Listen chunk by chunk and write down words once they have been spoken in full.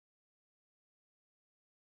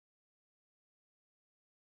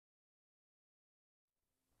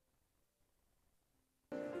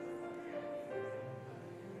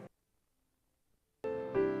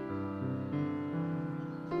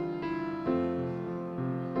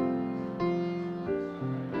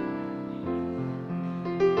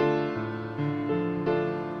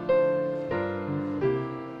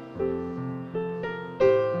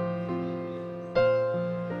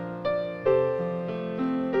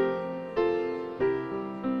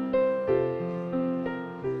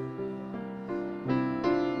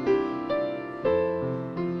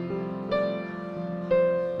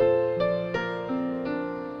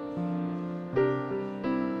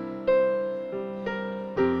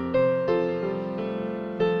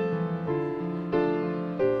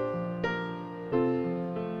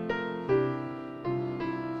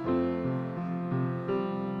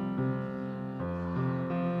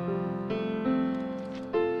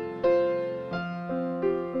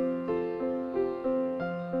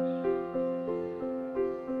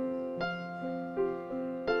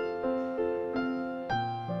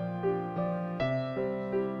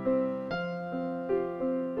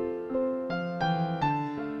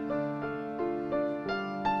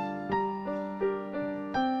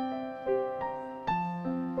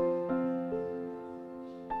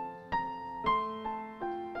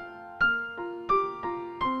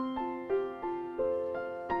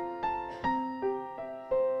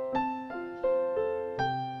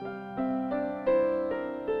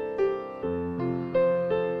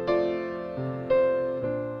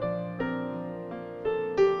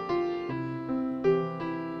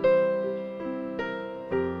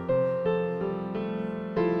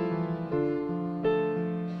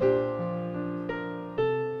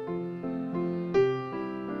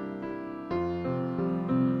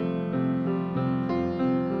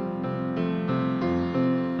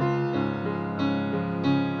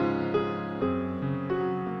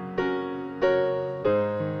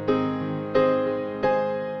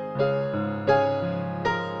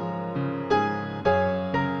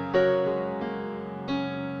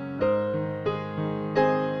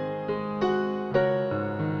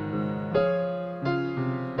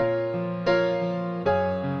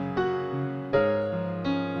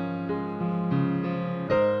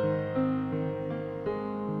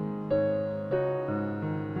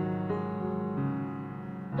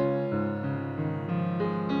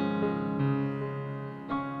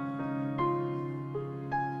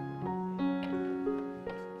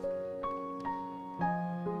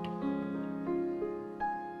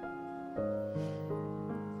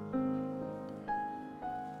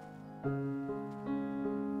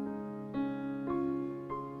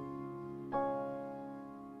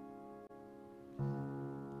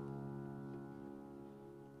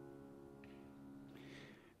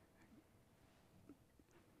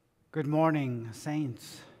Good morning,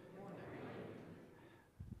 saints.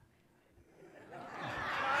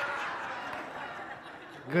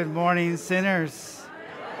 Good morning, sinners.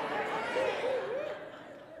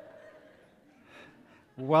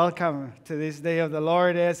 Welcome to this day of the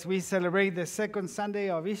Lord as we celebrate the second Sunday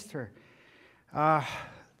of Easter.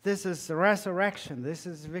 This is the resurrection. This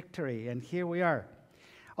is victory, and here we are.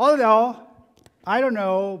 Although, I don't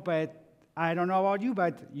know about you,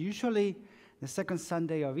 but usually the second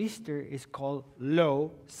Sunday of Easter is called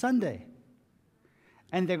Low Sunday.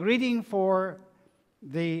 And the greeting for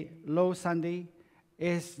the Low Sunday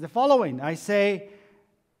is the following. I say,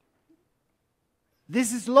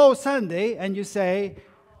 this is Low Sunday, and you say,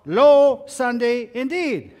 Low Sunday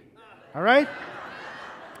indeed. All right?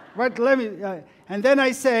 But let me, and then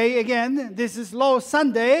I say again, this is Low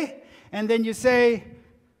Sunday, and then you say,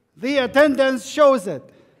 the attendance shows it.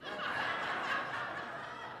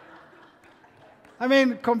 I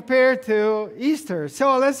mean, compared to Easter.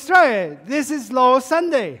 So let's try it. This is Low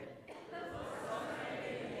Sunday.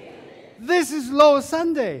 This is Low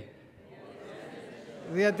Sunday.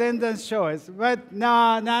 The attendance shows. But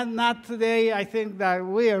no, not today. I think that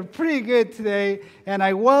we are pretty good today. And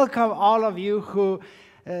I welcome all of you who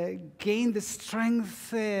gain the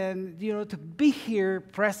strength and, to be here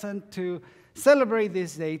present to celebrate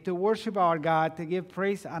this day, to worship our God, to give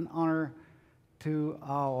praise and honor to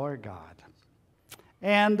our God.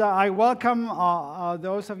 And I welcome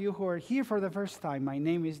those of you who are here for the first time. My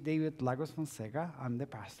name is David Lagos-Fonseca. I'm the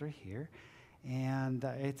pastor here. And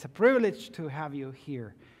it's a privilege to have you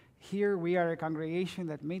here. Here we are a congregation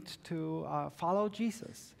that meets to follow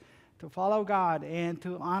Jesus, to follow God, and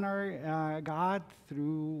to honor God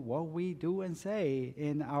through what we do and say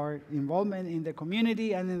in our involvement in the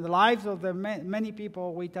community and in the lives of the many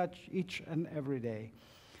people we touch each and every day.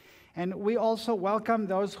 And we also welcome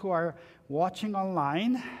those who are watching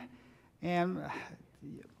online. And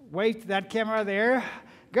wave that camera there.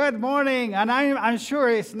 Good morning. And I'm sure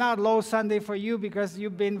it's not Low Sunday for you because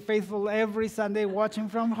you've been faithful every Sunday watching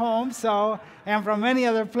from home, and from many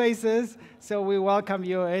other places. So we welcome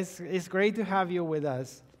you. It's great to have you with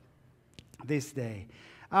us this day.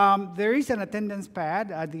 There is an attendance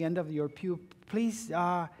pad at the end of your pew. Please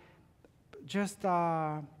just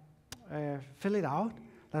fill it out.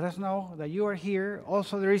 Let us know that you are here.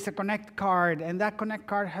 Also, there is a Connect card, and that Connect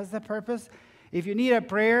card has the purpose. If you need a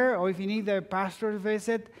prayer or if you need the pastor's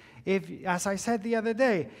visit, as I said the other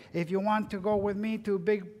day, if you want to go with me to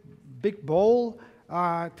Big Bowl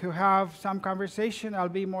to have some conversation, I'll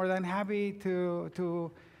be more than happy to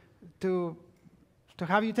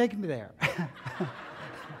have you take me there.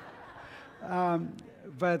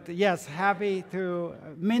 But yes, happy to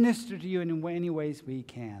minister to you in any ways we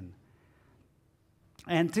can.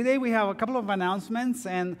 And today we have a couple of announcements,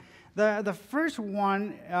 and the first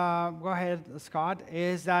one, go ahead, Scott,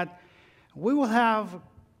 is that we will have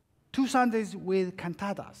 2 Sundays with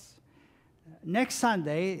cantatas. Next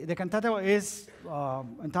Sunday, the cantata is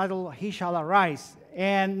entitled He Shall Arise,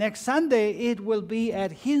 and next Sunday it will be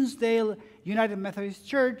at Hinsdale United Methodist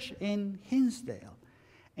Church in Hinsdale.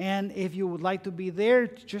 And if you would like to be there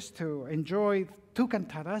just to enjoy 2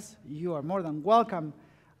 cantatas, you are more than welcome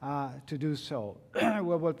to do so. We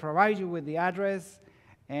will provide you with the address,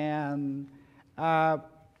 and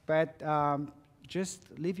just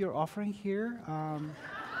leave your offering here.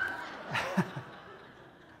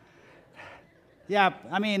 Yeah,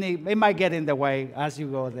 I mean, it might get in the way as you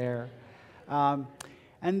go there.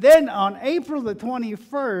 And then on April the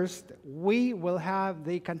 21st, we will have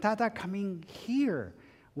the cantata coming here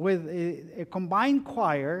with a combined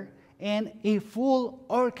choir and a full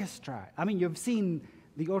orchestra. I mean, you've seen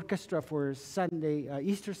the orchestra for Sunday,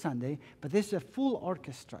 Easter Sunday, but this is a full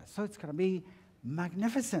orchestra, so it's going to be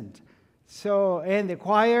magnificent. So, and the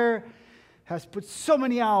choir has put so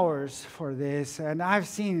many hours for this, and I've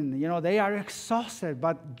seen, they are exhausted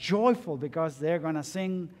but joyful because they're going to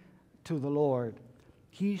sing to the Lord.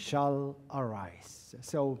 He shall arise.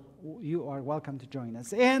 So you are welcome to join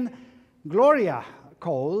us. And Gloria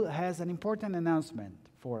Cole has an important announcement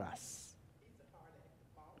for us.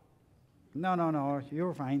 No,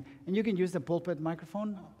 you're fine. And you can use the pulpit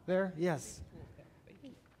microphone there? Yes.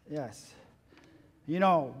 Yes.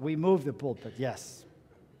 We moved the pulpit, yes.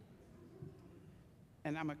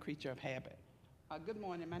 And I'm a creature of habit. Good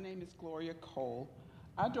morning, my name is Gloria Cole.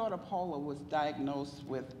 Our daughter Paula was diagnosed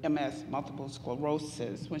with MS, multiple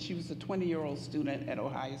sclerosis, when she was a 20-year-old student at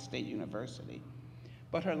Ohio State University.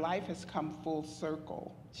 But her life has come full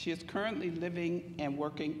circle. She is currently living and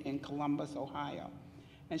working in Columbus, Ohio.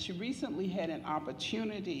 And she recently had an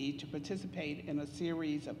opportunity to participate in a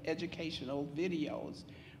series of educational videos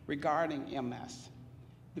regarding MS.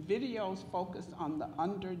 The videos focus on the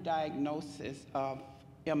underdiagnosis of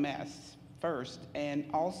MS first, and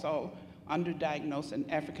also underdiagnosed in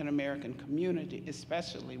African American community,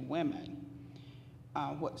 especially women.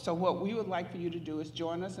 So what we would like for you to do is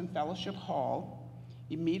join us in Fellowship Hall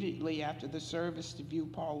immediately after the service to view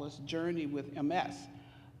Paula's journey with MS.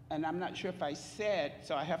 And I'm not sure if I said,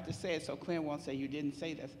 so I have to say it so Claire won't say you didn't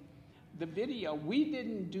say this. The video, we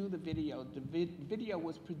didn't do the video. The video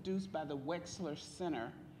was produced by the Wexler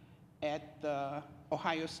Center at the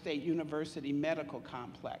Ohio State University Medical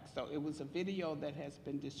Complex. So it was a video that has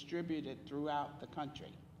been distributed throughout the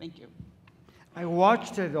country. Thank you. I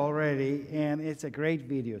watched it already, and it's a great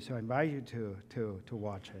video, so I invite you to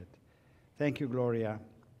watch it. Thank you, Gloria.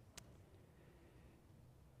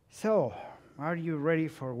 So, are you ready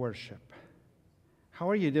for worship? How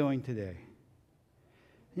are you doing today?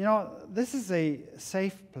 You know, this is a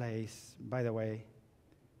safe place, by the way.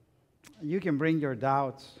 You can bring your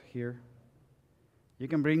doubts here. You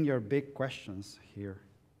can bring your big questions here.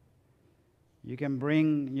 You can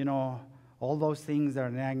bring, all those things that are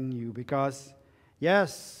nagging you, because,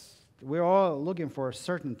 yes, we're all looking for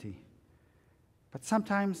certainty. But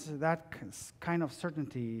sometimes that kind of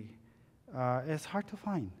certainty is hard to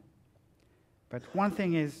find. But one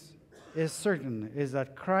thing is certain, is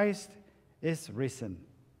that Christ is risen.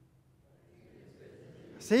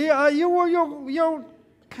 See, you're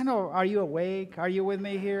kind of, are you awake? Are you with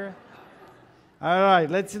me here? All right,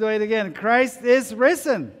 let's do it again. Christ is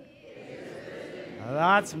risen.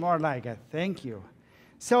 That's more like it. Thank you.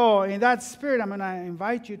 So in that spirit, I'm going to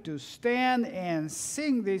invite you to stand and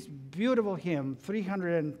sing this beautiful hymn,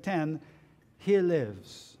 310, He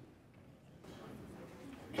Lives.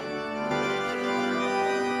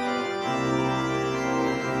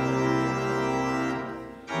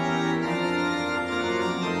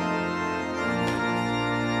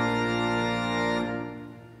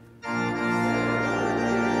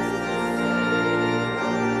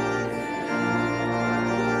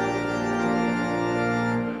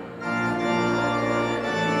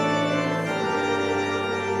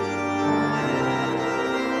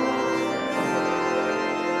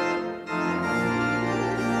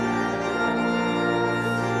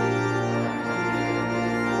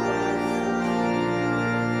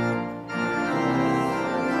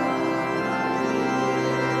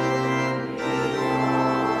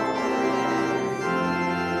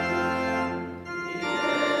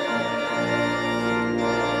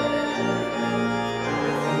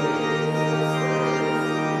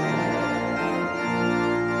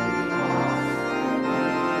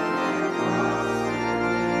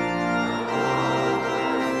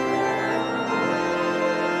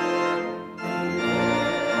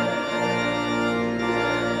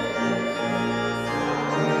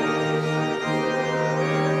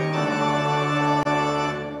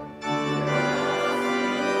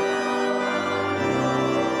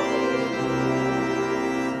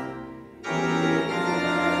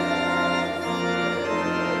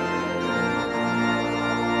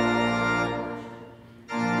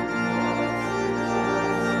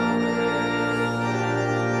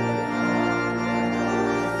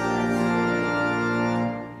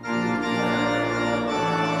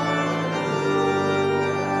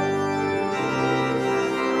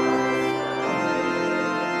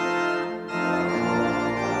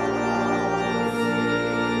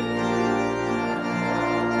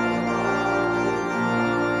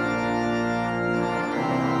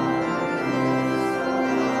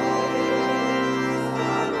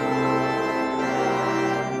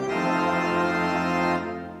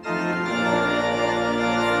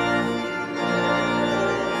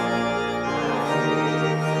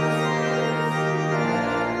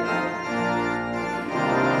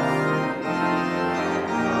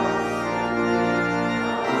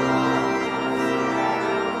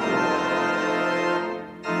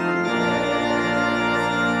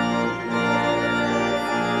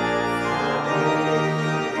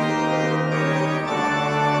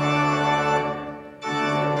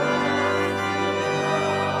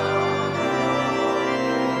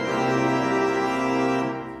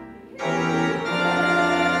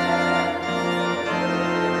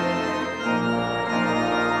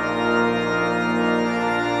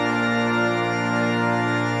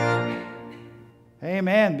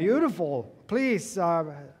 Amen. Beautiful. Please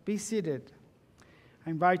be seated. I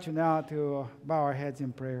invite you now to bow our heads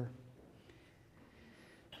in prayer.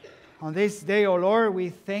 On this day, O Lord, we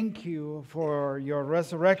thank you for your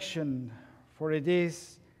resurrection, for it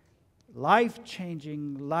is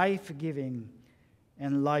life-changing, life-giving,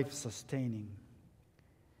 and life-sustaining.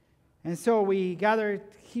 And so we gather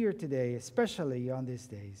here today, especially on these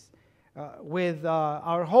days, with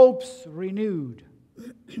our hopes renewed.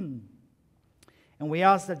 And we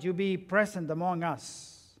ask that you be present among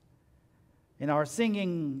us in our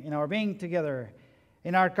singing, in our being together,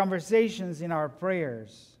 in our conversations, in our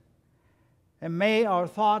prayers. And may our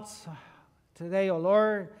thoughts today, O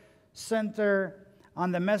Lord, center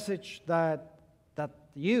on the message that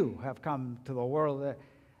you have come to the world,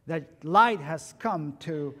 that light has come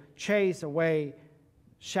to chase away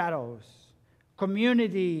shadows.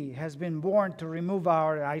 Community has been born to remove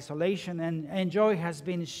our isolation, and joy has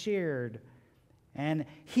been shared and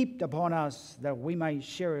heaped upon us that we might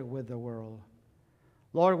share it with the world.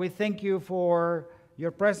 Lord, we thank you for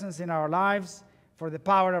your presence in our lives, for the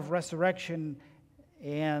power of resurrection,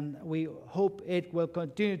 and we hope it will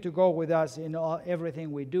continue to go with us in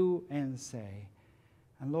everything we do and say.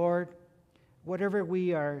 And Lord, whatever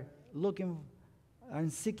we are looking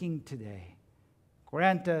and seeking today,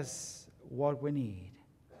 grant us what we need.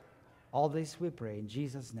 All this we pray in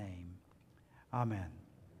Jesus' name. Amen.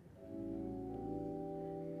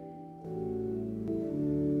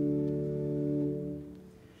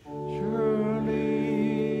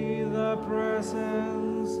 Surely the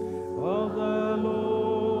presence of the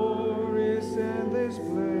Lord is in this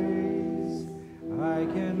place. I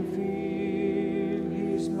can feel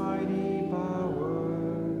His mighty power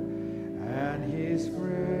and His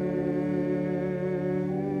grace.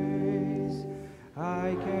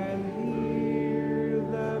 I can hear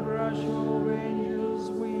the brush of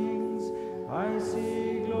angels' wings. I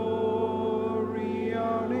see glory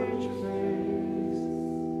on each face.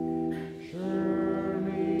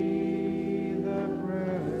 Surely the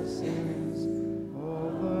presence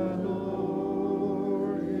of the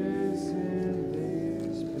Lord is in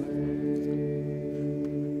this place.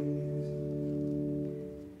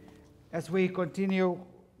 As we continue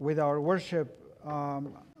with our worship,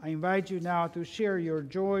 I invite you now to share your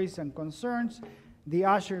joys and concerns. The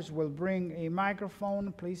ushers will bring a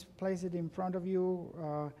microphone. Please place it in front of you,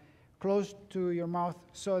 close to your mouth,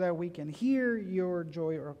 so that we can hear your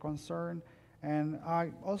joy or concern. And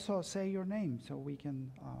I also say your name so we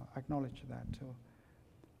can acknowledge that too.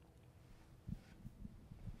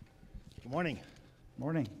 Good morning.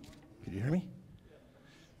 Morning. Can you hear me?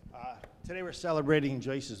 Today we're celebrating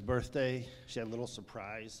Joyce's birthday. She had a little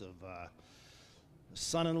surprise of a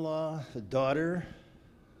son-in-law, a daughter,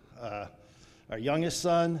 our youngest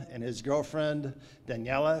son, and his girlfriend,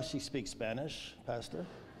 Daniela. She speaks Spanish, Pastor.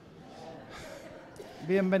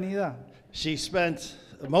 Bienvenida. She spent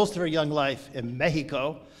most of her young life in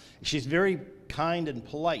Mexico. She's very kind and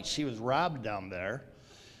polite. She was robbed down there,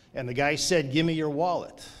 and the guy said, "Give me your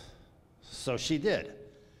wallet." So she did.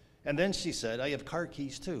 And then she said, "I have car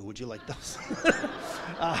keys too. Would you like those?"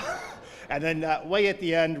 And then way at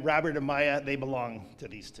the end, Robert and Maya, they belong to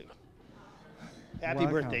these two. Happy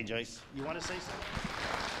Welcome. birthday, Joyce. You want to say something?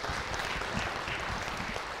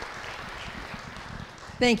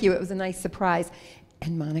 Thank you. It was a nice surprise.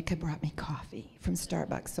 And Monica brought me coffee from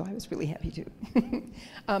Starbucks, so I was really happy too.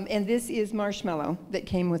 And this is Marshmallow that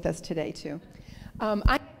came with us today too.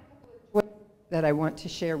 That I want to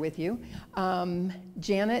share with you.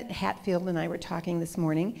 Janet Hatfield and I were talking this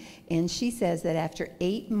morning, and she says that after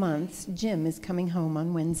 8 months, Jim is coming home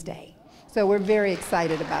on Wednesday. So we're very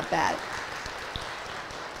excited about that.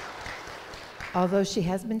 Although she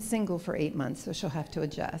has been single for 8 months, so she'll have to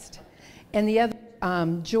adjust. And the other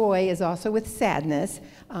joy is also with sadness.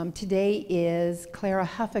 Today is Clara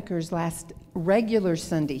Huffaker's last regular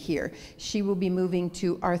Sunday here. She will be moving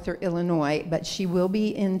to Arthur, Illinois, but she will be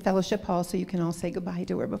in Fellowship Hall, so you can all say goodbye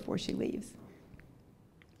to her before she leaves.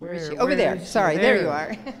 Where is she? Over there. Sorry, there you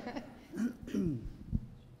are.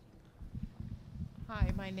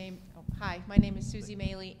 Hi, my name is Susie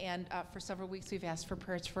Maley, and for several weeks we've asked for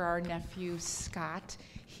prayers for our nephew Scott.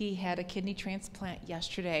 He had a kidney transplant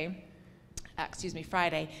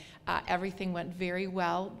Friday. Everything went very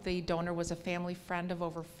well. The donor was a family friend of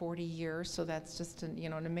over 40 years, so that's just an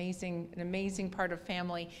amazing part of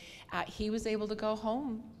family. He was able to go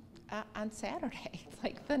home on Saturday,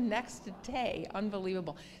 like the next day.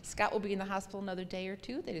 Unbelievable. Scott will be in the hospital another day or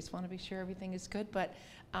two. They just want to be sure everything is good, but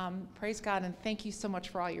praise God, and thank you so much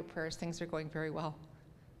for all your prayers. Things are going very well.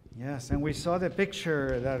 Yes, and we saw the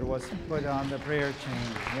picture that was put on the prayer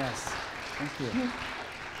chain. Yes, thank you.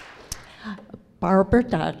 Barbara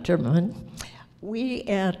Dodgerman. We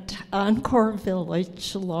at Encore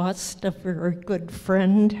Village lost a very good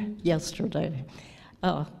friend yesterday,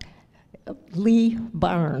 Lee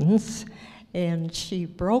Barnes, and she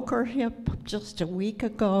broke her hip just a week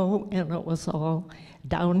ago, and it was all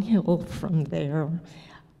downhill from there.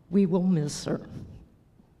 We will miss her.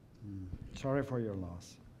 Sorry for your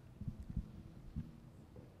loss.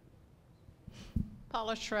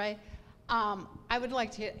 Paula Schrey. I would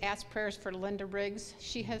like to ask prayers for Linda Riggs.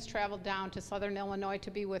 She has traveled down to Southern Illinois to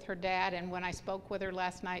be with her dad, and when I spoke with her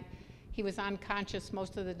last night, he was unconscious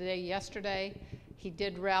most of the day yesterday. He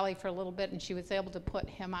did rally for a little bit, and she was able to put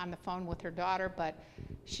him on the phone with her daughter, but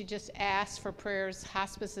she just asked for prayers.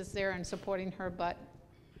 Hospice is there and supporting her, but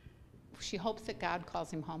she hopes that God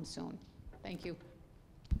calls him home soon. Thank you.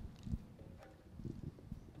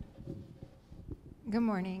 Good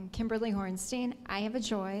morning, Kimberly Hornstein. I have a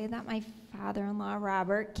joy that my father-in-law,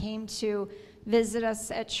 Robert, came to visit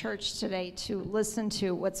us at church today to listen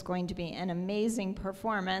to what's going to be an amazing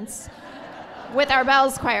performance with our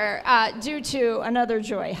bells choir, due to another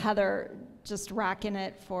joy, Heather just rocking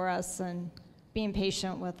it for us and being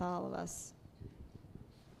patient with all of us.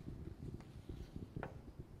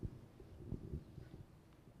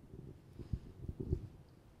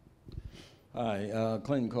 Hi,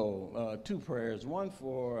 Clinton Cole. Two prayers. One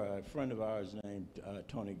for a friend of ours named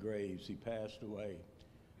Tony Graves. He passed away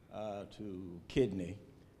to kidney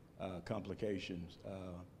complications,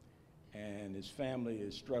 and his family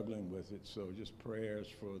is struggling with it, so just prayers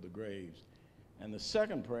for the Graves. And the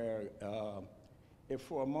second prayer, if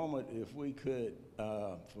for a moment, if we could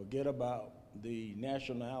forget about the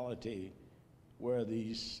nationality where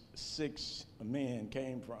these 6 men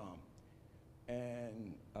came from,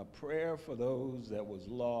 and a prayer for those that was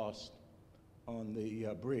lost on the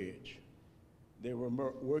bridge. They were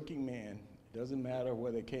working men. Doesn't matter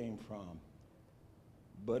where they came from,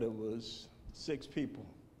 but it was 6 people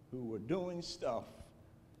who were doing stuff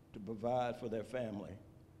to provide for their family.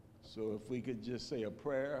 So if we could just say a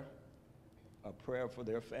prayer for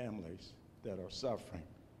their families that are suffering.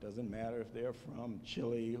 Doesn't matter if they're from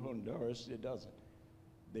Chile, Honduras, it doesn't.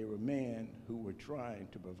 They were men who were trying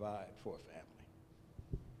to provide for a family.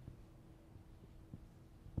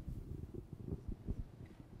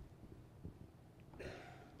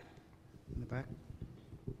 In the back.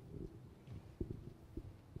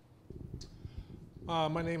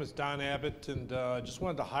 My name is Don Abbott, and I just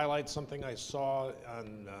wanted to highlight something I saw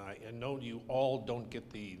on, I know you all don't get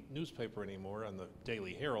the newspaper anymore on the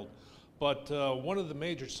Daily Herald, but one of the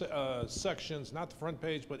major sections, not the front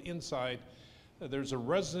page, but inside, there's a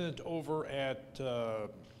resident over at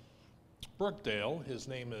Brookdale. His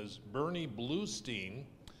name is Bernie Bluestein,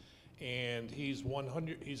 and he's a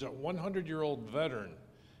 100-year-old veteran,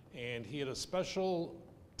 and he had a special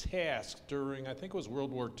task during, I think it was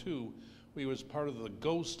World War II. He was part of the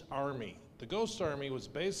Ghost Army. The Ghost Army was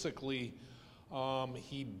basically,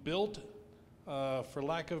 he built, for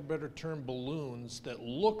lack of a better term, balloons that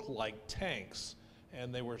looked like tanks,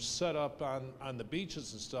 and they were set up on the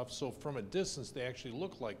beaches and stuff, so from a distance they actually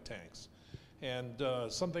looked like tanks. And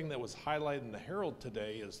something that was highlighted in the Herald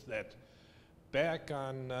today is that back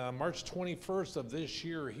on March 21st of this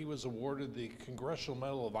year, he was awarded the Congressional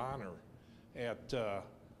Medal of Honor at the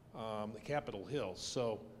Capitol Hill.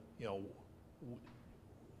 So, you know,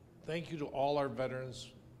 thank you to all our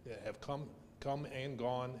veterans that have come and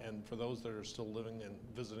gone, and for those that are still living and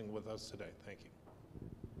visiting with us today. Thank you.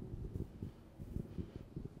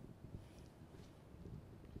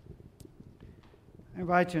 I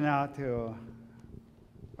invite you now to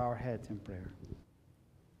bow our heads in prayer.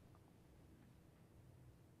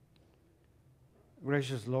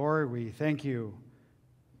 Gracious Lord, we thank you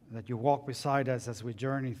that you walk beside us as we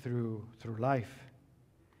journey through life.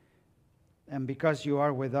 And because you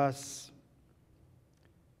are with us,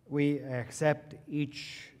 we accept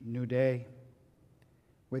each new day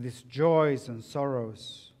with its joys and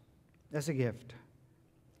sorrows as a gift.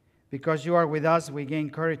 Because you are with us, we gain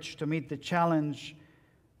courage to meet the challenge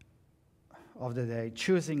of the day,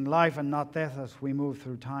 choosing life and not death as we move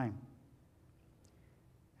through time.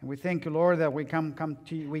 And we thank you, Lord, that we can come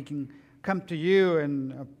to you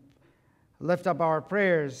and lift up our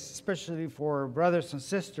prayers, especially for brothers and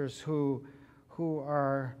sisters who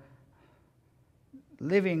are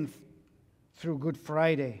living through Good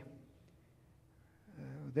Friday.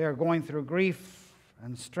 They are going through grief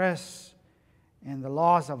and stress and the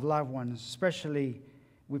loss of loved ones. Especially,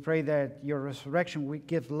 we pray that your resurrection will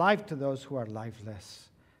give life to those who are lifeless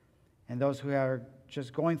and those who are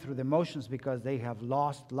just going through the motions because they have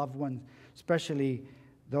lost loved ones, especially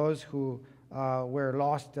those who were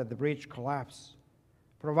lost at the bridge collapse.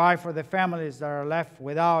 Provide for the families that are left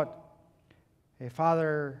without a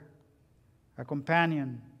father, a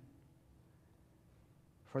companion.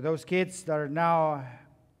 For those kids that are now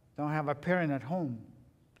don't have a parent at home,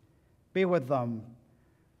 be with them.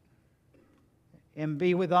 And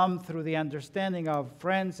be with them through the understanding of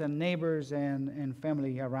friends and neighbors and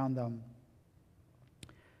family around them.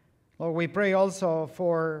 Lord, we pray also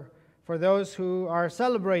for those who are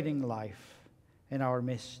celebrating life in our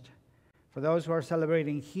midst. For those who are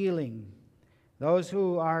celebrating healing, those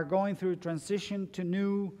who are going through transition to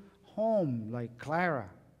new home, like Clara.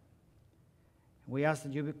 We ask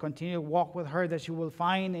that you will continue to walk with her, that she will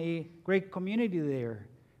find a great community there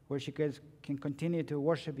where she can continue to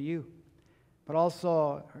worship you. But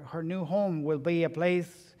also, her new home will be a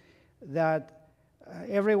place that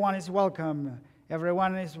everyone is welcome,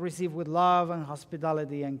 everyone is received with love and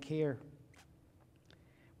hospitality and care.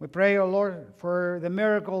 We pray, O Lord, for the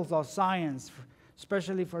miracles of science,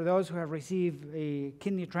 especially for those who have received a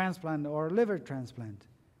kidney transplant or liver transplant.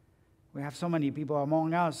 We have so many people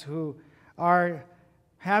among us who are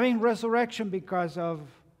having resurrection because of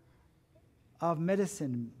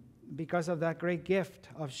medicine, because of that great gift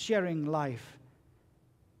of sharing life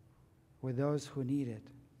with those who need it.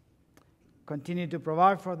 Continue to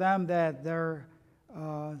provide for them that their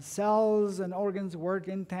cells and organs work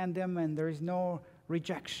in tandem and there is no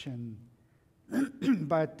rejection,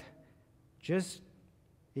 but just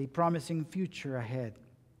a promising future ahead.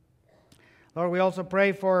 Lord, we also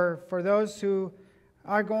pray for those who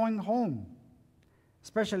are going home,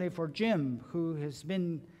 especially for Jim, who has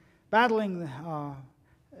been battling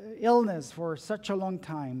illness for such a long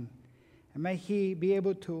time. And may he be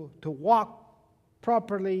able to walk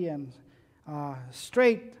properly and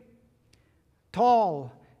straight,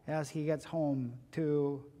 tall, as he gets home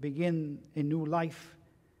to begin a new life,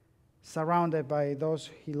 surrounded by those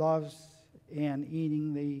he loves and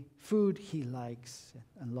eating the food he likes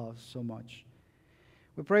and loves so much.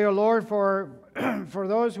 We pray, O Lord, for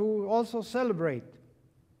those who also celebrate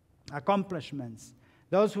accomplishments,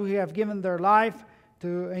 those who have given their life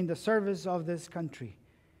in the service of this country,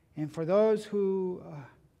 and for those who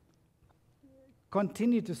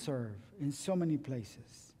continue to serve in so many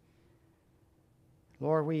places.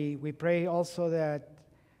 Lord, we pray also that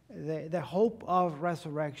the hope of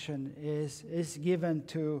resurrection is given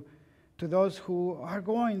to those who are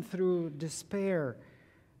going through despair,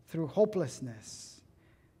 through hopelessness.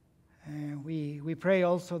 And we pray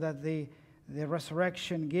also that the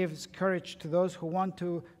resurrection gives courage to those who want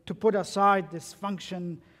to put aside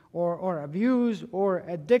dysfunction or abuse or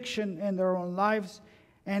addiction in their own lives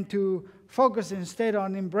and to focus instead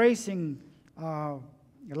on embracing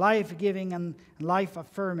life-giving and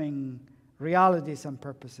life-affirming realities and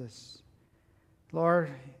purposes.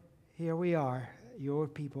 Lord, here we are, your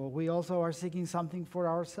people. We also are seeking something for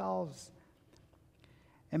ourselves.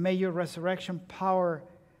 And may your resurrection power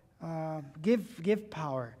give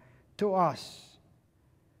power to us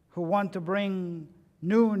who want to bring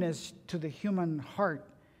newness to the human heart,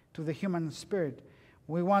 to the human spirit.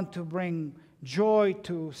 We want to bring joy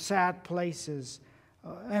to sad places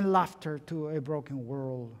and laughter to a broken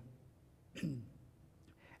world.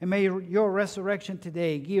 And may your resurrection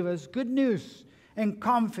today give us good news and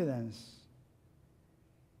confidence,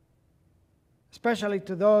 especially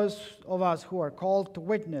to those of us who are called to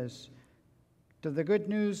witness to the good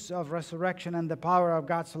news of resurrection and the power of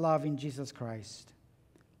God's love in Jesus Christ.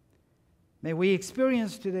 May we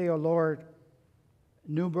experience today, O Lord,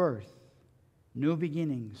 new birth, new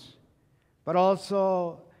beginnings, but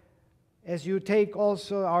also as you take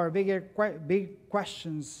also our big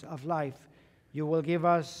questions of life, you will give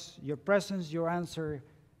us your presence, your answer,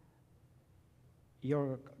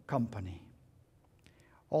 your company.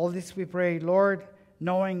 All this we pray, Lord,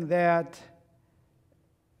 knowing that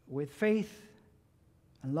with faith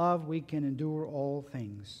and love we can endure all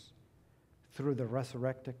things through the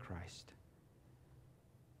resurrected Christ.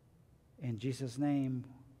 In Jesus' name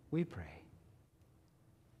we pray.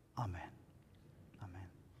 Amen. Amen.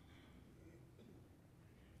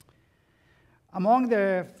 Among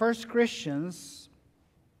the first Christians,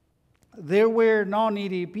 there were no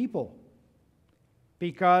needy people,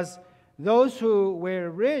 because those who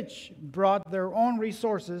were rich brought their own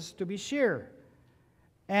resources to be shared.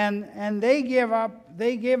 And they gave up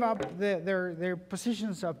their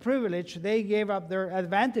positions of privilege, they gave up their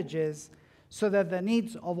advantages so that the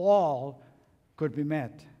needs of all could be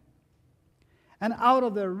met. And out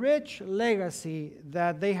of the rich legacy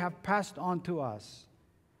that they have passed on to us,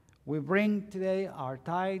 we bring today our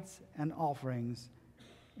tithes and offerings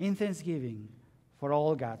in thanksgiving for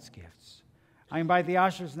all God's gifts. I invite the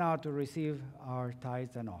ushers now to receive our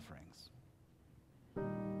tithes and offerings.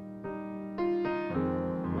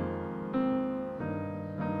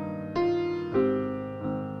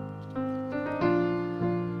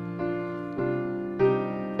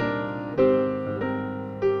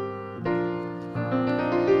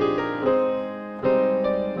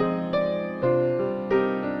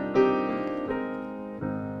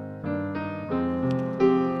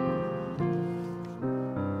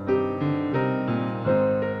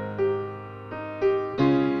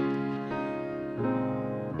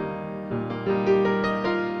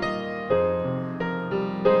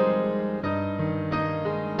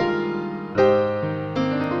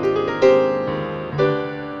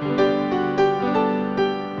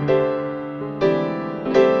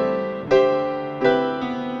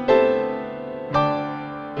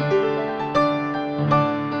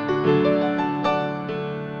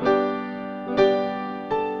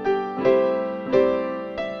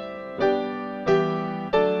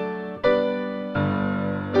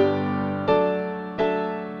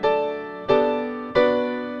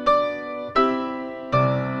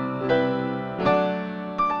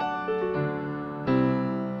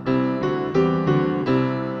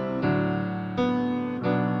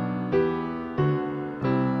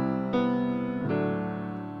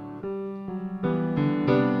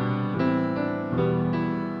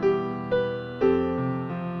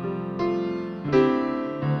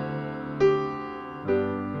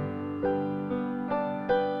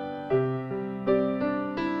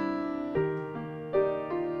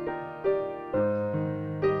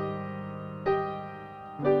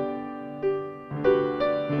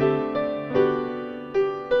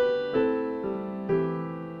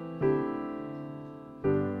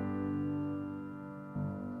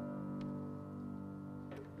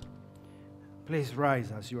 Please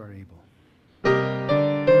rise as you are able.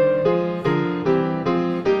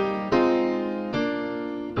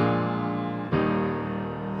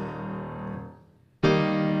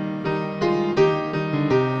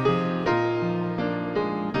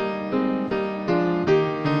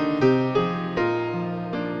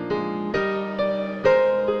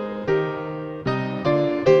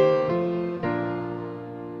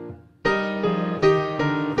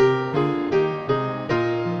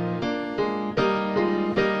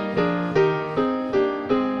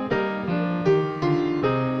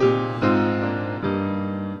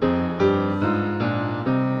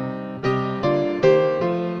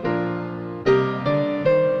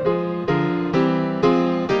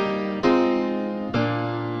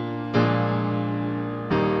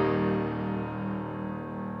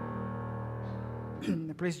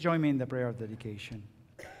 Please join me in the prayer of dedication.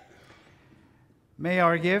 May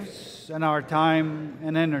our gifts and our time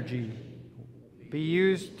and energy be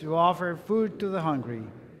used to offer food to the hungry,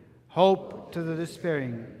 hope to the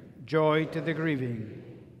despairing, joy to the grieving,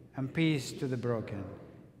 and peace to the broken.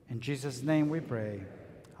 In Jesus' name we pray.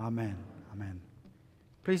 Amen. Amen.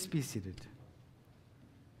 Please be seated.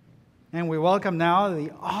 And we welcome now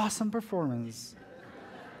the awesome performance.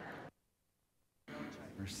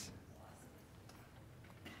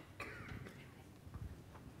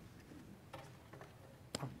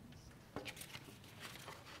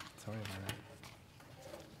 Sorry about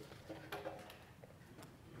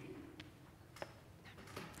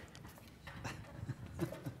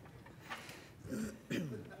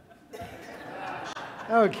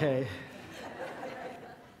that. Okay.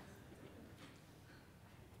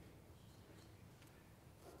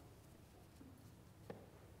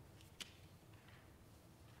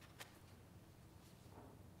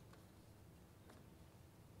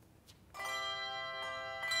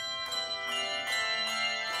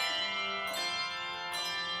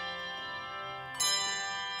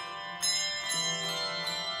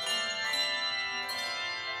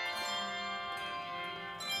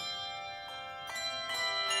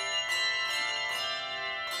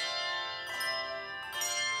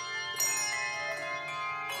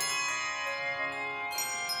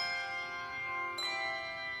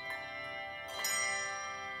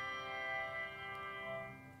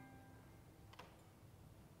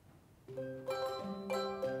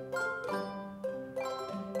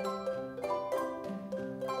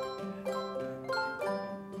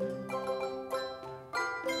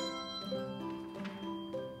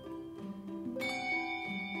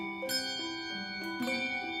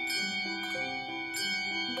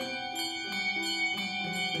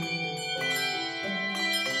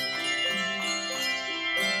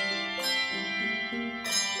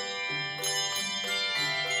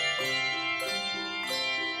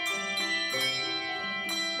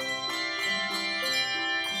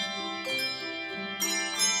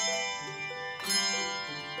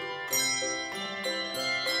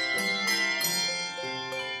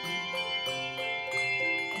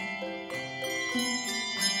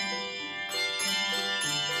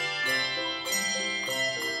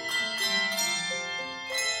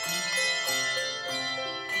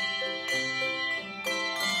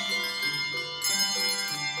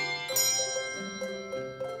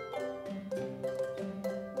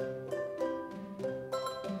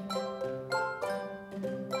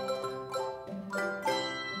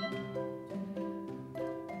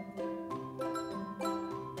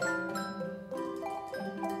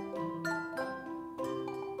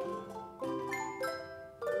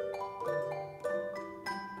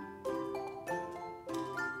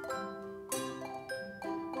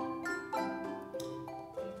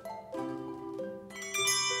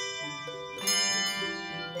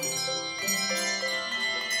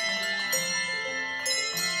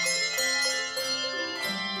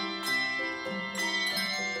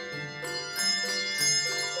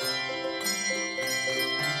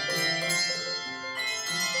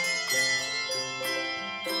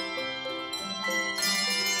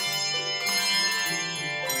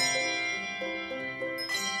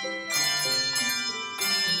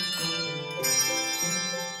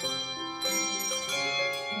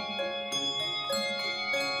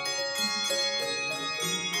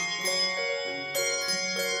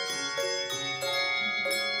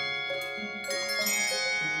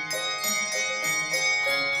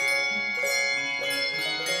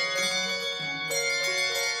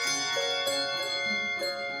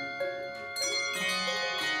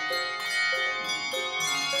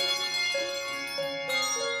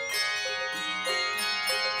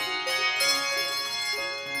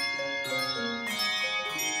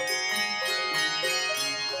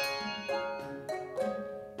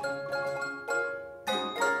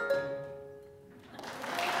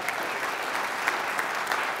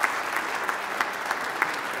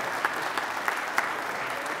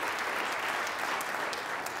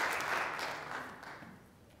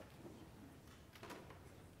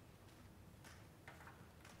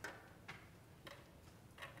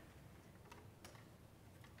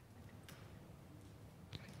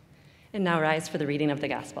 And now rise for the reading of the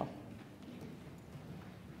gospel.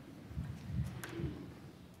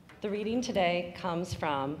 The reading today comes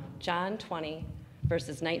from John 20,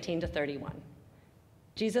 verses 19 to 31.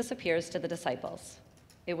 Jesus appears to the disciples.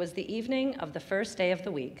 It was the evening of the first day of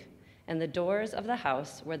the week, and the doors of the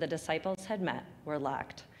house where the disciples had met were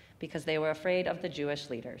locked because they were afraid of the Jewish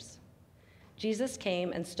leaders. Jesus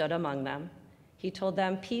came and stood among them. He told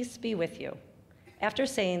them, "Peace be with you." After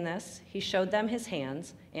saying this, he showed them his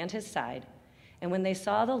hands and his side, and when they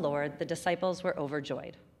saw the Lord, the disciples were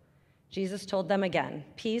overjoyed. Jesus told them again,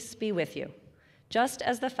 "Peace be with you. Just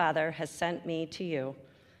as the Father has sent me to you,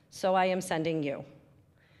 so I am sending you."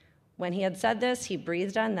 When he had said this, he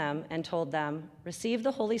breathed on them and told them, "Receive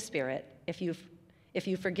the Holy Spirit. If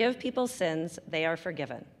you forgive people's sins, they are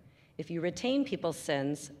forgiven. If you retain people's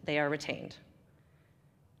sins, they are retained."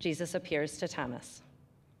 Jesus appears to Thomas.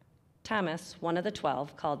 Thomas, one of the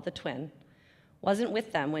 12, called the twin, wasn't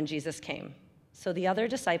with them when Jesus came. So the other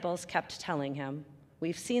disciples kept telling him,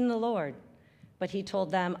 "We've seen the Lord." But he told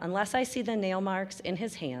them, "Unless I see the nail marks in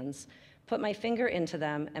his hands, put my finger into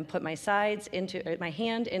them, and put my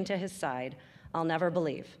hand into his side, I'll never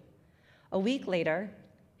believe." A week later,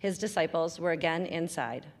 his disciples were again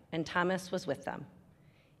inside, and Thomas was with them.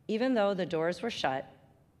 Even though the doors were shut,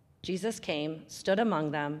 Jesus came, stood among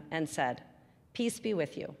them, and said, "Peace be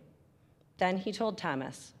with you." Then he told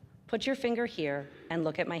Thomas, "Put your finger here and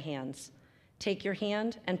look at my hands. Take your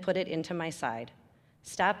hand and put it into my side.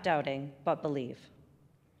 Stop doubting, but believe."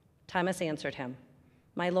 Thomas answered him,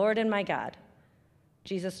 "My Lord and my God."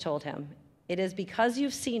 Jesus told him, "It is because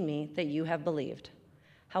you've seen me that you have believed.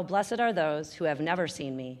 How blessed are those who have never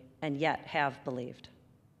seen me and yet have believed."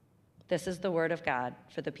 This is the word of God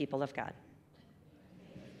for the people of God.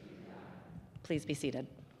 Please be seated.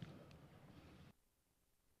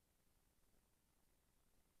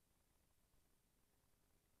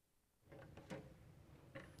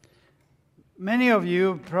 Many of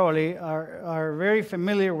you probably are very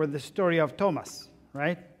familiar with the story of Thomas,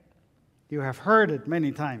 right? You have heard it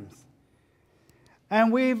many times.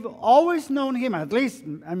 And we've always known him, at least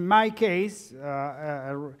in my case,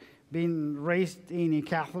 being raised in a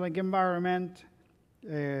Catholic environment,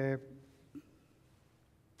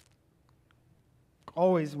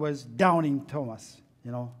 always was downing Thomas,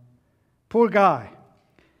 you know. Poor guy.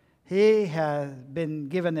 He has been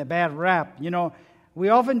given a bad rap. You know, we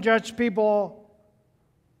often judge people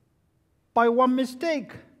by one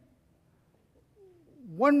mistake.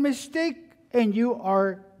 One mistake and you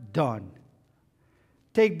are done.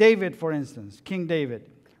 Take David, for instance, King David.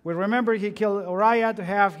 We remember he killed Uriah to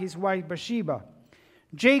have his wife Bathsheba.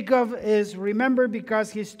 Jacob is remembered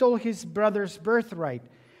because he stole his brother's birthright.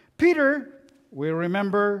 Peter, we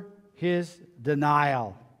remember his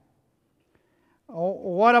denial. Oh,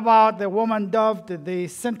 what about the woman dubbed the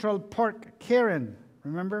Central Park Karen?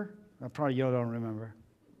 Remember? Probably you don't remember.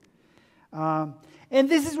 And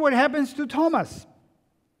this is what happens to Thomas.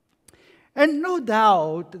 And no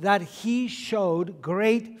doubt that he showed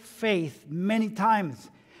great faith many times,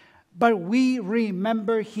 but we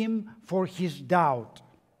remember him for his doubt.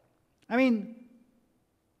 I mean,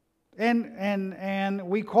 and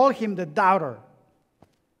we call him the doubter.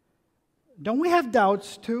 Don't we have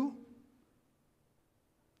doubts too?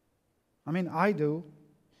 I mean, I do.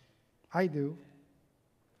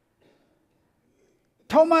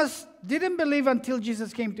 Thomas didn't believe until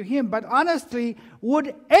Jesus came to him, but honestly,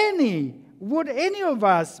 would any of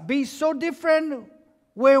us be so different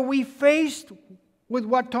where we faced with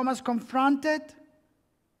what Thomas confronted?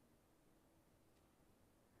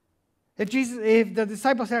 If the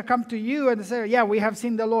disciples had come to you and said, "Yeah, we have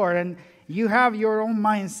seen the Lord," and you have your own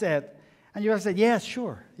mindset, and you have said, "Yes,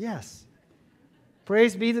 sure, yes.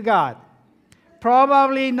 Praise be to God."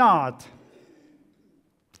 Probably not.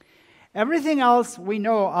 Everything else we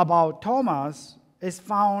know about Thomas is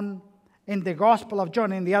found in the Gospel of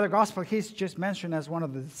John. In the other Gospel, he's just mentioned as one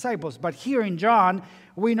of the disciples. But here in John,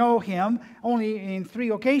 we know him only in 3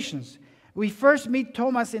 occasions. We first meet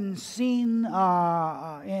Thomas in scene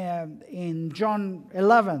in John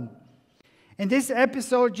 11. In this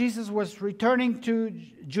episode, Jesus was returning to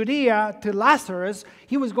Judea to Lazarus.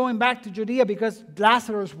 He was going back to Judea because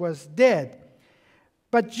Lazarus was dead.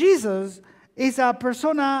 But Jesus is a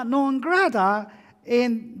persona non grata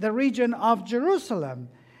in the region of Jerusalem.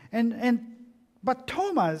 But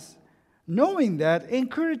Thomas, knowing that,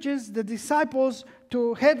 encourages the disciples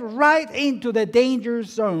to head right into the danger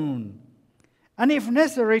zone. And if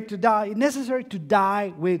necessary to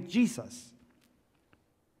die with Jesus.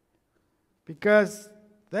 Because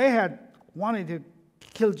they had wanted to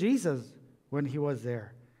kill Jesus when he was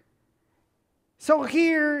there. So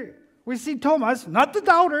here we see Thomas, not the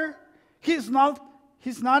doubter, He's not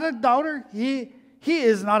a doubter. He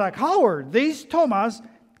is not a coward. This Thomas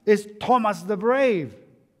is Thomas the Brave.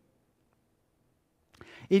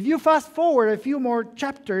 If you fast forward a few more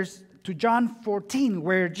chapters to John 14,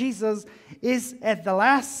 where Jesus is at the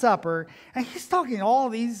Last Supper, and he's talking all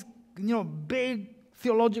these, big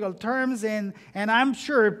theological terms, and I'm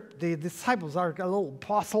sure the disciples are a little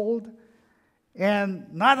puzzled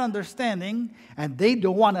and not understanding, and they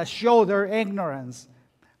don't want to show their ignorance.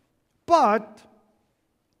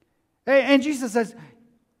 And Jesus says,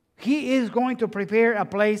 he is going to prepare a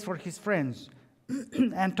place for his friends.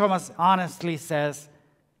 And Thomas honestly says,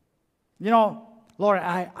 Lord,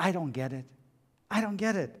 I don't get it. I don't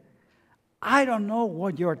get it. I don't know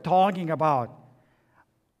what you're talking about.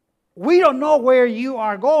 We don't know where you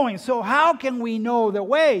are going, so how can we know the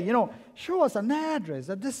way? Show us an address,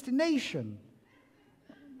 a destination.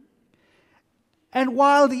 And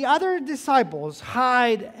while the other disciples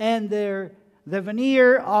hide under the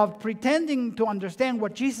veneer of pretending to understand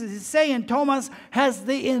what Jesus is saying, Thomas has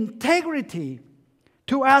the integrity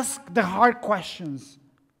to ask the hard questions.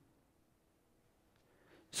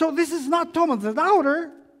 So this is not Thomas the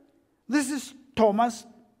doubter. This is Thomas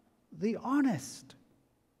the honest.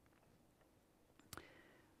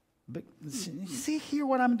 But see here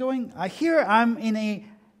what I'm doing? Here I'm in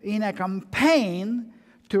a campaign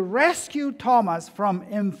to rescue Thomas from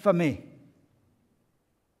infamy.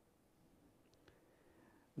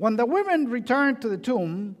 When the women returned to the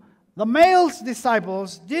tomb, the male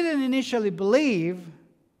disciples didn't initially believe,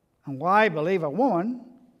 and why believe a woman?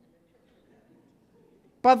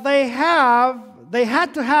 But they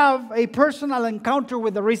had to have a personal encounter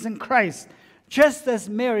with the risen Christ, just as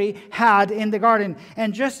Mary had in the garden,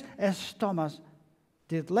 and just as Thomas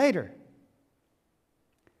did later.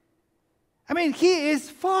 I mean, he is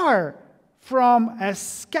far from a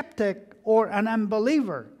skeptic or an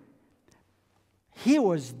unbeliever. He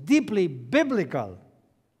was deeply biblical.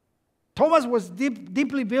 Thomas was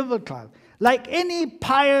deeply biblical. Like any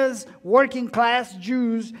pious working class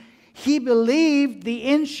Jews, he believed the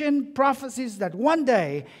ancient prophecies that one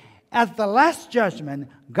day, at the last judgment,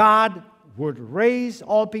 God would raise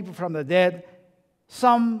all people from the dead,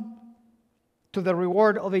 some to the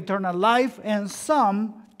reward of eternal life and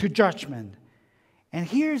some to judgment. And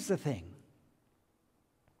here's the thing.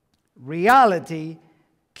 Reality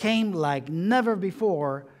came like never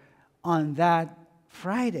before on that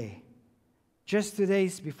Friday, just 2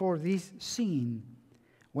 days before this scene,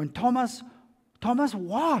 when Thomas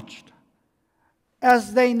watched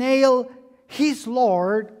as they nailed his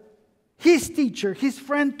Lord, his teacher, his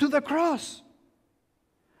friend to the cross.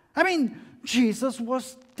 I mean, Jesus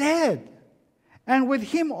was dead. And with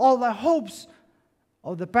him, all the hopes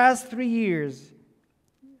of the past 3 years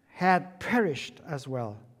had perished as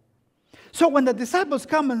well. So when the disciples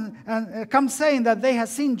come saying that they have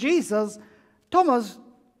seen Jesus, Thomas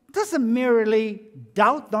doesn't merely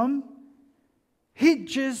doubt them. He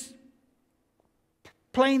just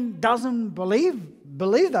plain doesn't believe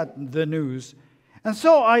that the news. And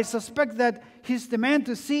so I suspect that his demand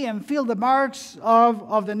to see and feel the marks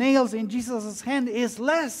of the nails in Jesus' hand is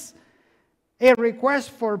less a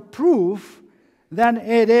request for proof than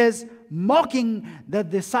it is mocking the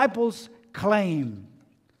disciples' claim.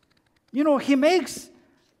 He makes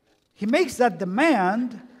that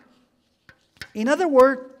demand, in other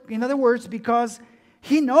words, because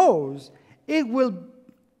he knows it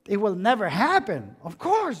will never happen. Of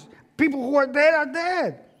course, people who are dead are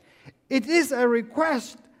dead. It is a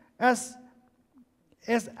request as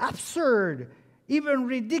absurd, even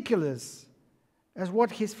ridiculous, as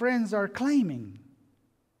what his friends are claiming.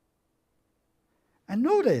 And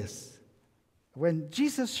notice, when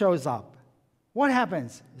Jesus shows up, what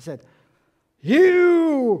happens? He said,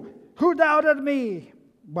 "You who doubted me."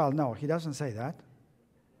 Well, no, he doesn't say that.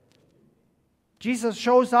 Jesus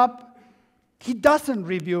shows up. He doesn't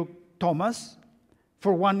rebuke Thomas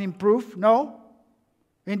for wanting proof. No.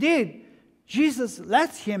 Indeed, Jesus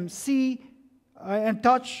lets him see and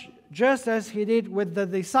touch just as he did with the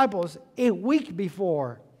disciples a week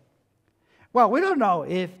before. Well, we don't know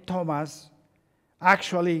if Thomas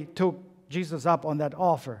actually took Jesus up on that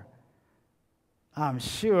offer. I'm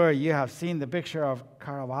sure you have seen the picture of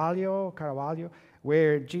Caravaggio,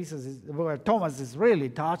 where Thomas is really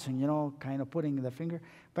touching, kind of putting the finger.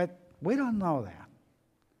 But we don't know that.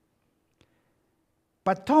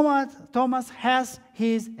 But Thomas has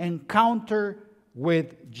his encounter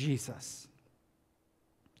with Jesus.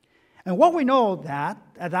 And what we know that,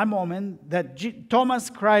 at that moment, that Thomas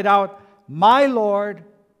cried out, "My Lord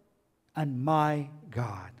and my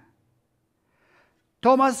God."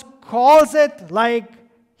 Thomas calls it like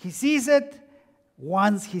he sees it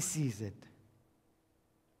once he sees it.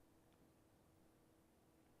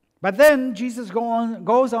 But then Jesus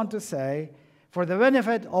goes on to say, for the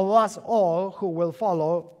benefit of us all who will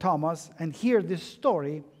follow Thomas and hear this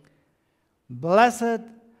story, blessed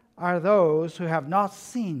are those who have not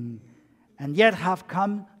seen and yet have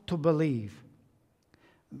come to believe.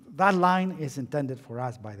 That line is intended for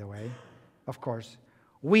us, by the way, of course.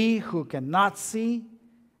 We who cannot see,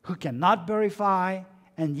 who cannot verify,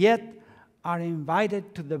 and yet are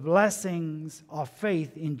invited to the blessings of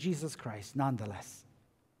faith in Jesus Christ nonetheless.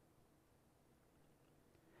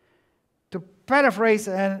 To paraphrase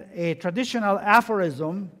a traditional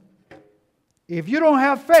aphorism, if you don't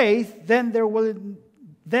have faith, then there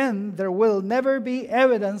will never be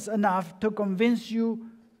evidence enough to convince you.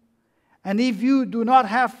 And if you do not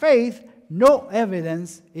have faith, no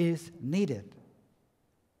evidence is needed.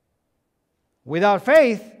 Without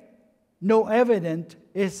faith, no evidence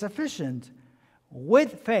is sufficient.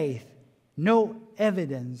 With faith, no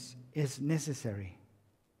evidence is necessary.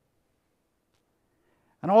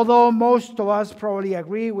 And although most of us probably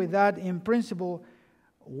agree with that in principle,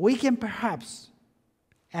 we can perhaps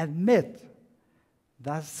admit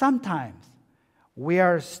that sometimes we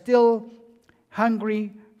are still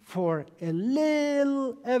hungry for a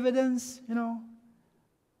little evidence,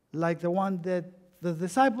 like the one that the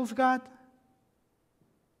disciples got.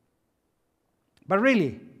 But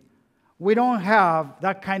really, we don't have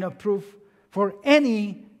that kind of proof for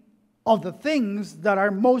any of the things that are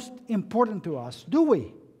most important to us, do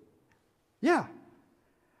we? Yeah.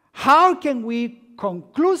 How can we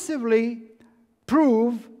conclusively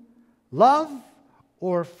prove love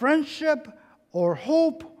or friendship or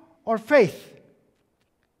hope or faith?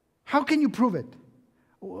 How can you prove it?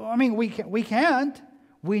 I mean, we can't.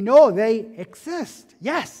 We know they exist.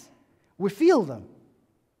 Yes, we feel them.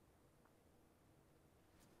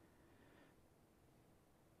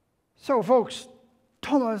 So, folks,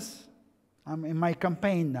 Thomas, I'm in my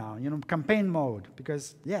campaign now, campaign mode,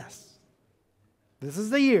 because, yes, this is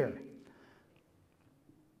the year.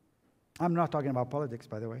 I'm not talking about politics,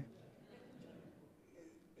 by the way.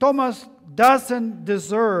 Thomas doesn't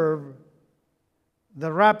deserve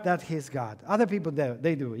the rap that he's got. Other people do.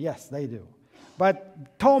 They do. Yes, they do.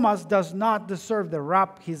 But Thomas does not deserve the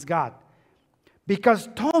rap he's got, because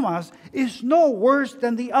Thomas is no worse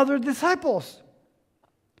than the other disciples.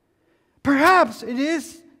 Perhaps it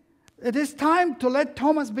is time to let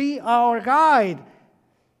Thomas be our guide,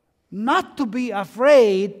 not to be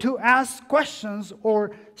afraid to ask questions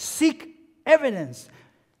or seek evidence.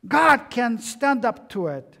 God can stand up to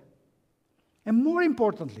it. And more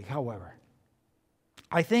importantly, however,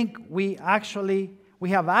 I think we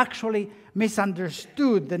have actually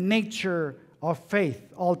misunderstood the nature of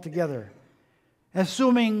faith altogether.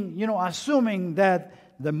 Assuming that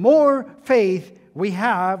the more faith we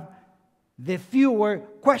have, the fewer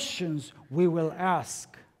questions we will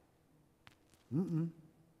ask.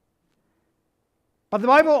 But the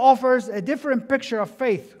Bible offers a different picture of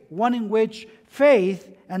faith, one in which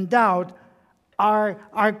faith and doubt are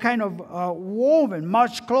kind of woven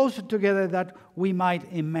much closer together than we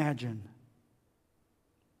might imagine.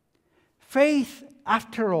 Faith,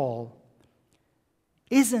 after all,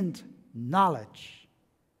 isn't knowledge,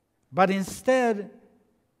 but instead,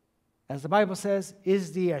 as the Bible says,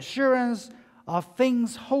 is the assurance of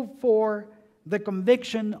things hoped for, the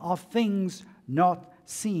conviction of things not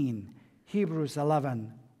seen. Hebrews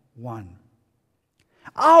 11:1.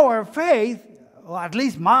 Our faith, or at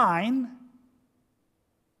least my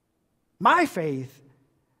faith,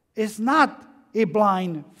 is not a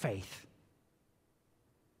blind faith.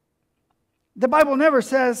 The Bible never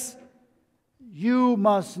says you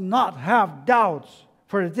must not have doubts,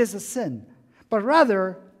 for it is a sin, but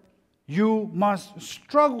rather you must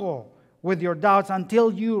struggle with your doubts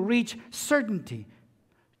until you reach certainty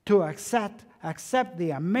to accept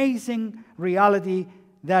the amazing reality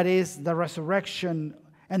that is the resurrection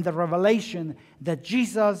and the revelation that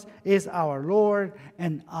Jesus is our Lord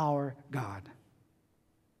and our God.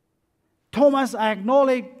 Thomas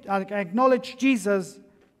acknowledged Jesus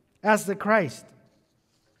as the Christ.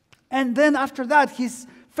 And then after that, his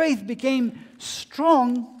faith became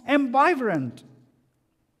strong and vibrant.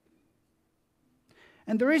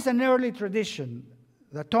 And there is an early tradition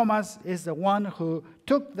that Thomas is the one who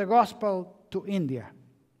took the gospel to India,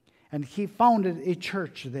 and he founded a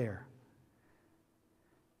church there.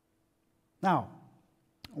 Now,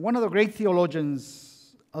 one of the great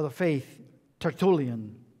theologians of the faith,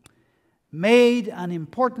 Tertullian, made an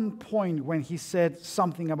important point when he said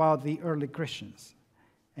something about the early Christians.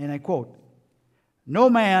 And I quote, "No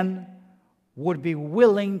man would be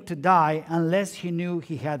willing to die unless he knew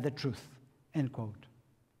he had the truth." End quote.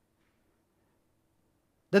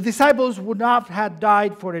 The disciples would not have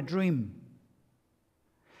died for a dream.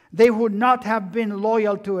 They would not have been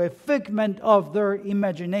loyal to a figment of their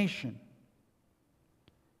imagination.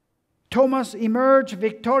 Thomas emerged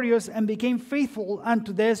victorious and became faithful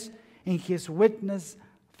unto death in his witness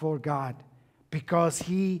for God, because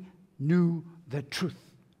he knew the truth.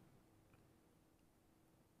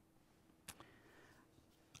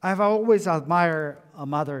 I have always admired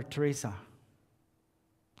Mother Teresa.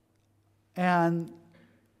 And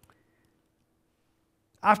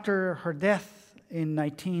after her death in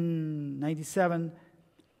 1997,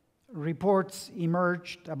 reports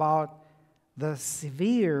emerged about the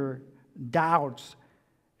severe doubts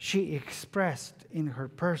she expressed in her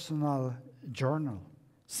personal journal.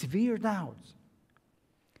 Severe doubts.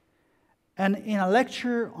 And in a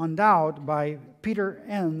lecture on doubt by Peter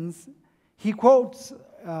Enns, he quotes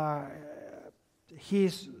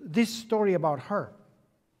this story about her.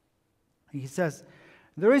 He says,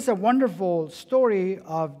 there is a wonderful story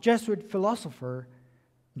of Jesuit philosopher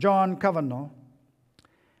John Kavanaugh.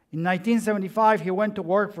 In 1975, he went to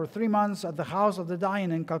work for 3 months at the House of the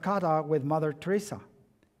Dying in Calcutta with Mother Teresa.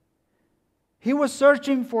 He was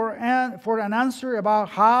searching for an answer about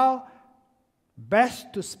how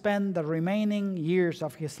best to spend the remaining years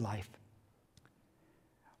of his life.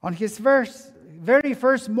 On his very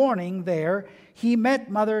first morning there, he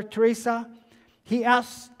met Mother Teresa. She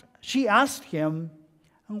asked him,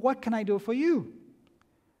 "And what can I do for you?"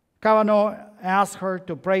 Kavanaugh asked her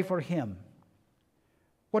to pray for him.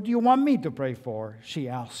 "What do you want me to pray for?" she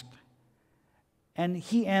asked. And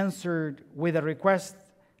he answered with a request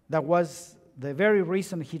that was the very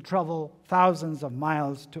reason he traveled thousands of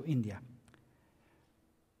miles to India.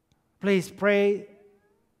 "Please pray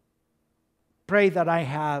that I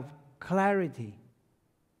have clarity."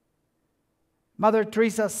 Mother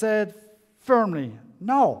Teresa said firmly,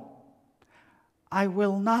 "No, I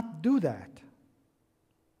will not do that."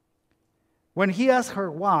 When he asked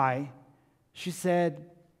her why, she said,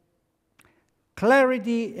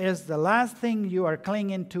 "Clarity is the last thing you are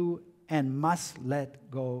clinging to and must let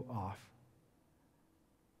go of."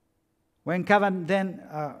 When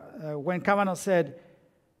Kavanaugh said,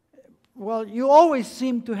 "Well, you always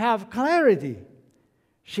seem to have clarity,"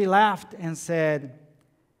 she laughed and said,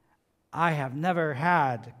 "I have never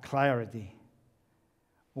had clarity.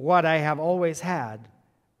 What I have always had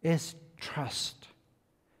is trust.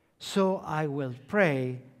 So I will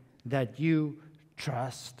pray that you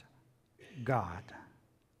trust God."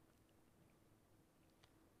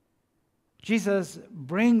 Jesus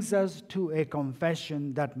brings us to a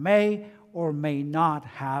confession that may or may not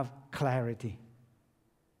have clarity.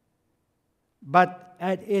 But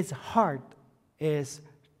at its heart is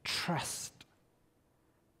trust.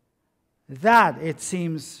 That, it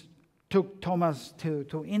seems, took Thomas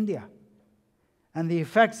to India. And the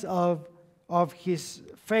effects of his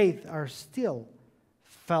faith are still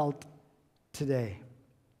felt today.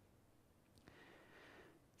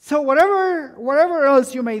 So whatever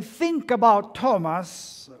else you may think about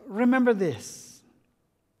Thomas, remember this.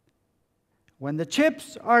 When the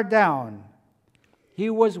chips are down, he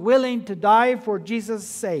was willing to die for Jesus'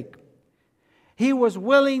 sake. He was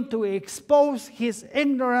willing to expose his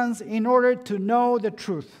ignorance in order to know the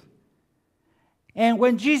truth. And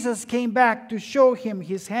when Jesus came back to show him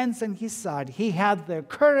his hands and his side, he had the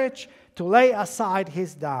courage to lay aside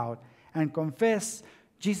his doubt and confess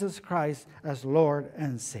Jesus Christ as Lord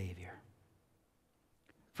and Savior.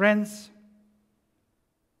 Friends,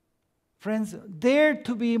 dare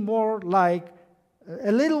to be a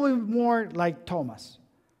little bit more like Thomas.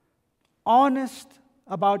 Honest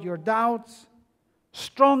about your doubts,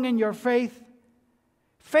 strong in your faith,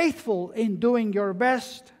 faithful in doing your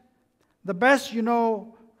best, the best you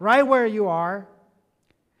know right where you are.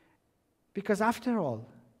 Because after all,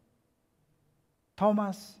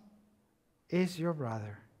 Thomas is your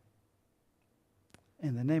brother.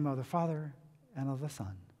 In the name of the Father, and of the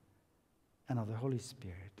Son, and of the Holy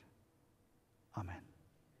Spirit. Amen.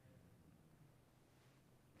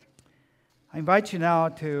 I invite you now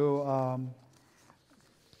to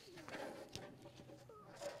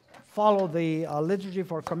follow the liturgy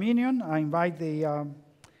for communion. I invite the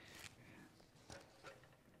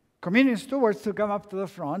communion stewards to come up to the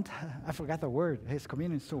front. I forgot the word. It's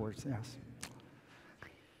communion stewards, yes.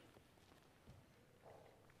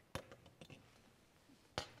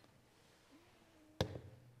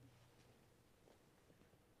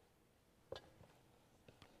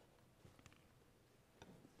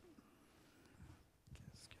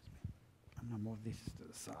 I'm going to move this to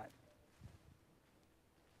the side.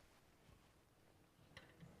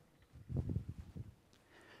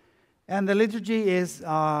 And the liturgy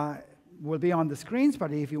will be on the screens,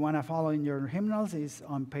 but if you want to follow in your hymnals, it's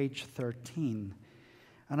on page 13.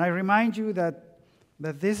 And I remind you that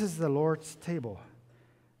this is the Lord's table.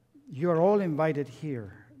 You're all invited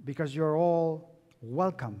here because you're all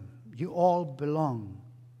welcome. You all belong.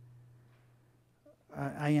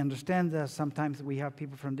 I understand that sometimes we have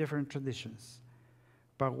people from different traditions,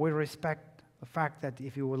 but we respect the fact that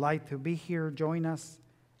if you would like to be here, join us,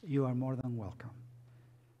 you are more than welcome.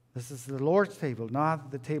 This is the Lord's table,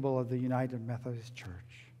 not the table of the United Methodist Church.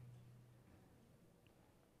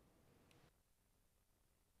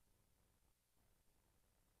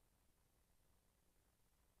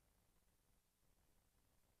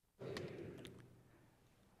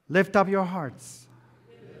 Lift up your hearts.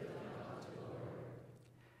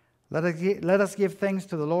 Let us give thanks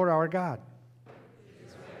to the Lord our God.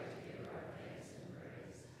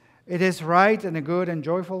 It is right and a good and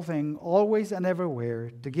joyful thing, always and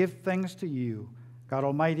everywhere, to give thanks to you, God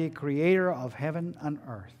Almighty, creator of heaven and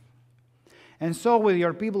earth. And so with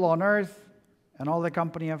your people on earth and all the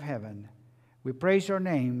company of heaven, we praise your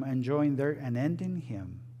name and join their unending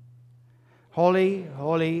hymn. Holy,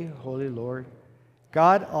 holy, holy Lord,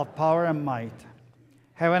 God of power and might,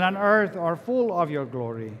 heaven and earth are full of your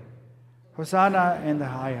glory. Hosanna in the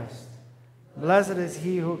highest. Blessed is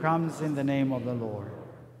he who comes in the name of the Lord.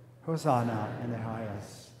 Hosanna in the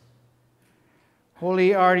highest.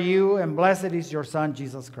 Holy are you, and blessed is your Son,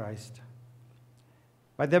 Jesus Christ.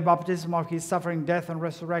 By the baptism of his suffering, death, and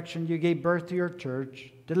resurrection, you gave birth to your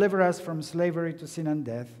church. Deliver us from slavery to sin and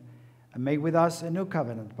death, and make with us a new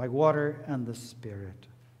covenant by water and the Spirit.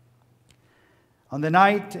 On the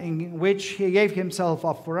night in which he gave himself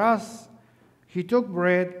up for us, he took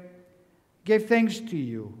bread, gave thanks to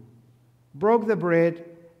you, broke the bread,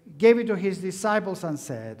 gave it to his disciples, and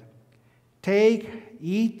said, "Take,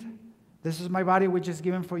 eat. This is my body which is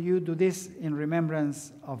given for you. Do this in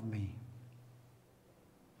remembrance of me."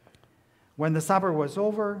 When the supper was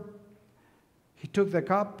over, he took the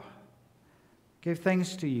cup, gave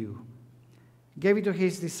thanks to you, gave it to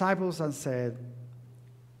his disciples, and said,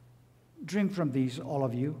 "Drink from these, all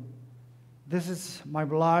of you. This is my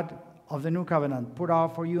blood of the new covenant, poured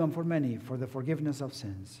out for you and for many for the forgiveness of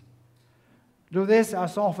sins. Do this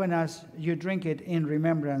as often as you drink it in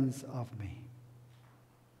remembrance of me."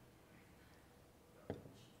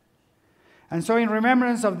 And so in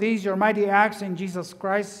remembrance of these, your mighty acts in Jesus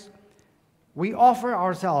Christ, we offer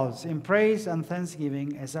ourselves in praise and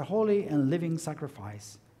thanksgiving as a holy and living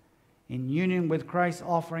sacrifice, in union with Christ's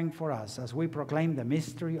offering for us as we proclaim the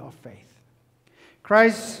mystery of faith.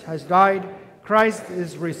 Christ has died. Christ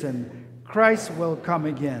is risen. Christ will come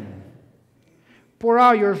again. Pour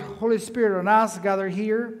out your Holy Spirit on us gathered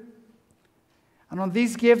here and on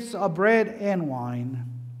these gifts of bread and wine.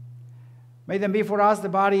 May them be for us the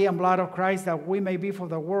body and blood of Christ, that we may be for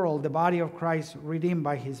the world the body of Christ, redeemed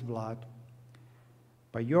by his blood.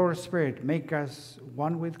 By your Spirit, make us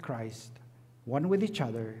one with Christ, one with each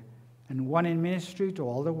other, and one in ministry to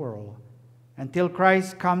all the world, until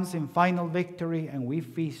Christ comes in final victory and we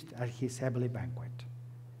feast at his heavenly banquet.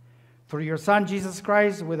 Through your Son, Jesus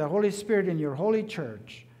Christ, with the Holy Spirit in your holy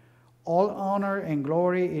church, all honor and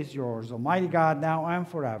glory is yours, Almighty God, now and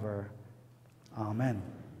forever. Amen.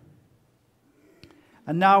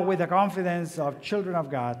 And now, with the confidence of children of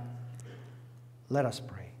God, let us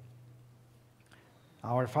pray.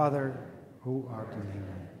 Our Father, who art in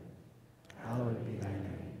heaven, hallowed be thy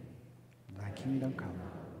name. Thy kingdom come,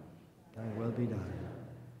 thy will be done,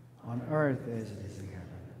 on earth as it is in heaven.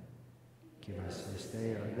 Give us this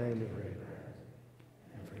day our daily bread,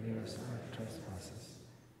 and forgive us our trespasses,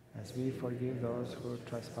 as we forgive those who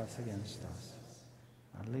trespass against us.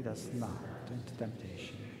 And lead us not into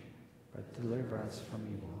temptation, but deliver us from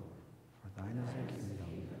evil. For thine is the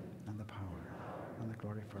kingdom, and the power, and the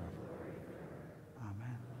glory forever.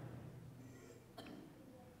 Amen.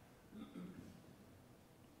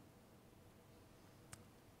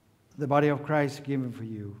 The body of Christ given for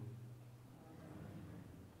you.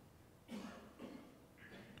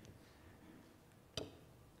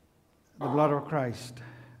 The blood of Christ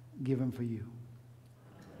given for you.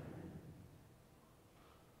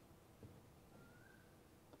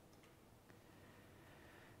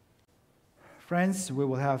 Friends, we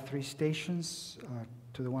will have 3 stations.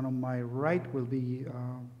 To the one on my right will be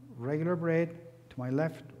regular bread. To my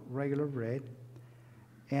left, regular bread.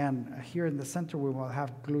 And here in the center, we will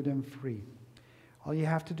have gluten-free. All you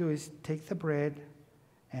have to do is take the bread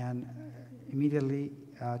and immediately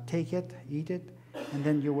take it, eat it, and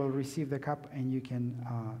then you will receive the cup and you can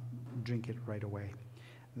drink it right away.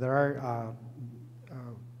 There are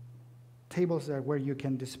tables there where you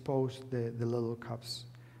can dispose the little cups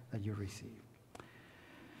that you receive.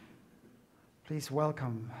 Please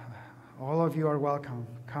welcome. All of you are welcome.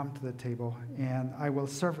 Come to the table, and I will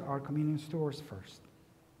serve our communion stores first.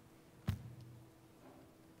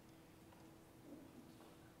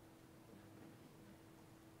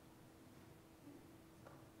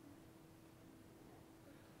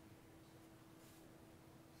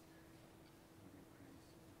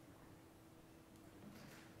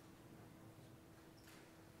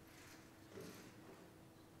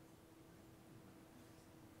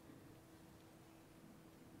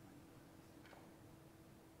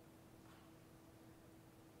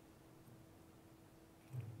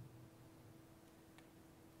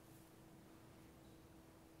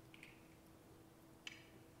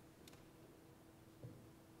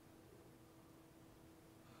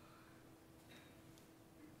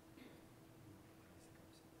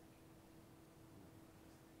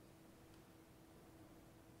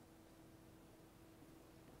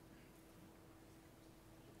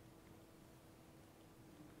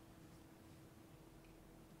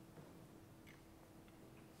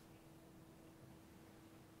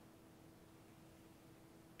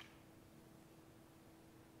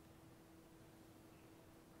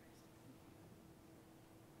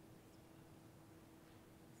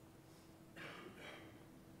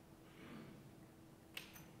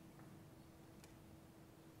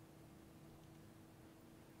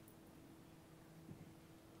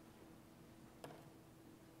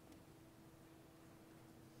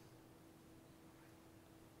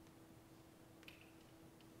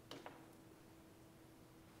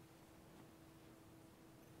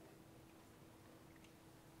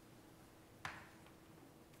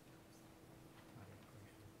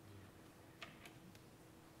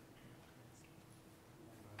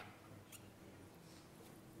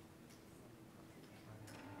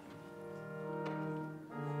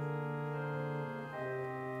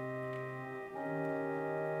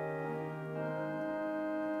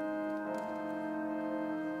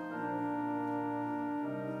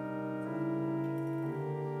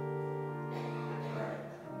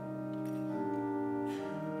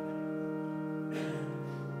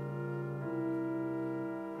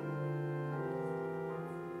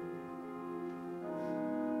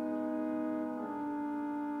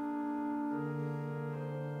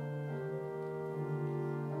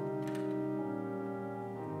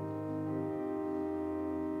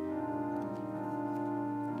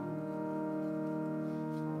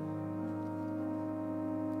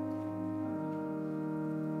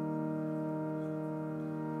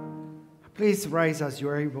 Please rise as you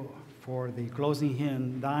are able for the closing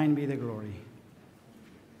hymn, Thine Be the Glory.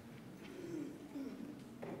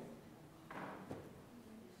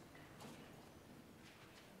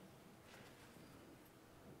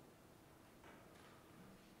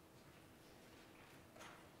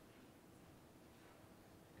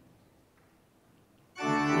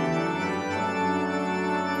 Thank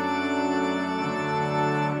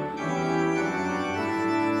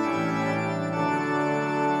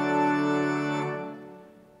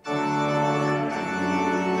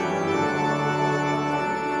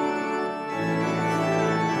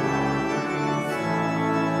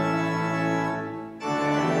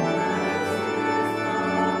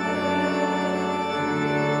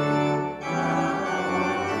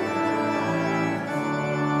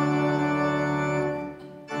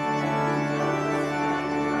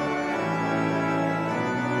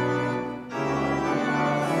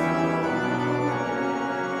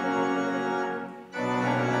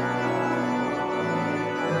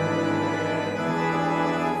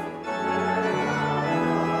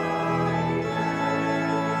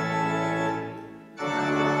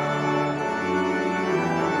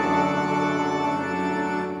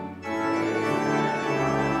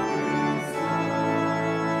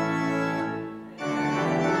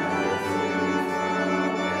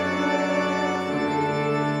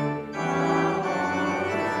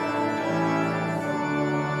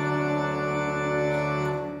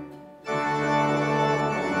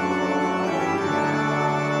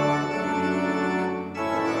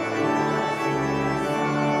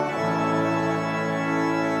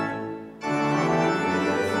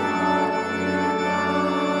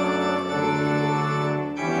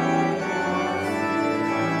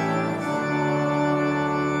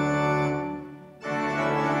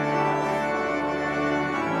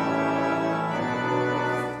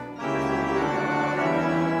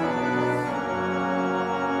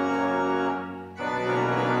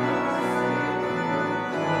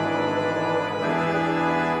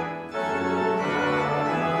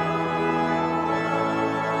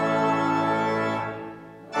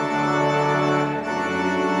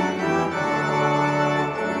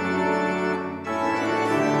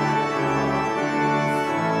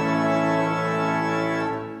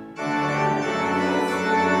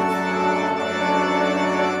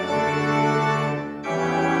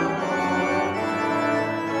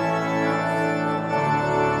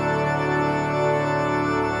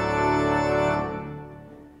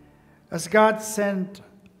As God sent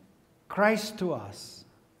Christ to us,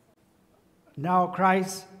 now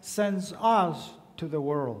Christ sends us to the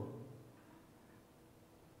world.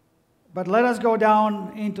 But let us go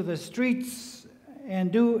down into the streets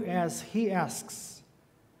and do as he asks,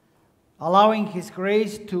 allowing his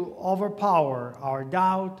grace to overpower our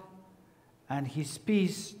doubt and his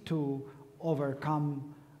peace to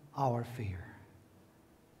overcome our fear.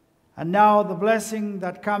 And now the blessing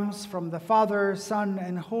that comes from the Father, Son,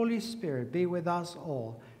 and Holy Spirit be with us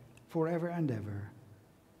all forever and ever.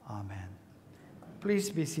 Amen. Please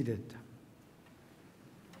be seated.